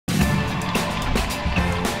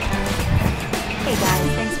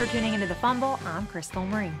for tuning into the Fumble. I'm Crystal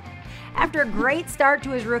Marie. After a great start to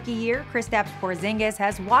his rookie year, Kristaps Porzingis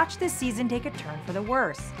has watched this season take a turn for the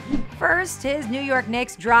worse. First, his New York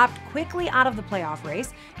Knicks dropped quickly out of the playoff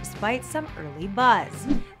race despite some early buzz.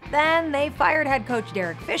 Then they fired head coach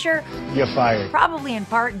Derek Fisher. You're fired. Probably in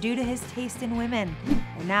part due to his taste in women.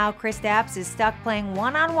 And now Kristaps is stuck playing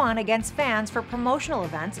one-on-one against fans for promotional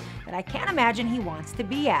events that I can't imagine he wants to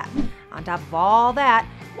be at. On top of all that,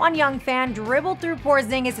 one young fan dribbled through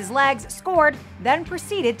Porzingis' legs, scored, then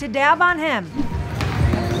proceeded to dab on him.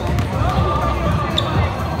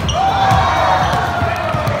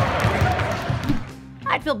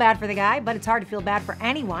 I'd feel bad for the guy, but it's hard to feel bad for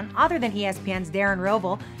anyone other than ESPN's Darren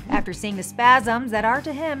Rovell after seeing the spasms that are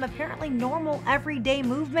to him apparently normal everyday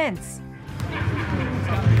movements.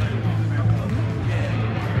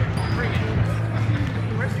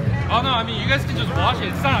 Oh no, I mean you guys can just watch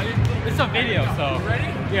it. It's a video, so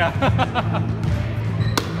yeah.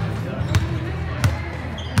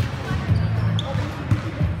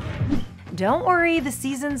 Don't worry, the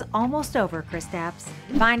season's almost over, Kristaps.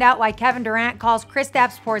 To find out why Kevin Durant calls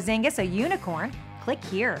Kristaps Porzingis a unicorn, click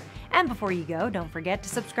here. And before you go, don't forget to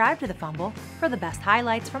subscribe to The Fumble for the best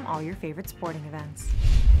highlights from all your favorite sporting events.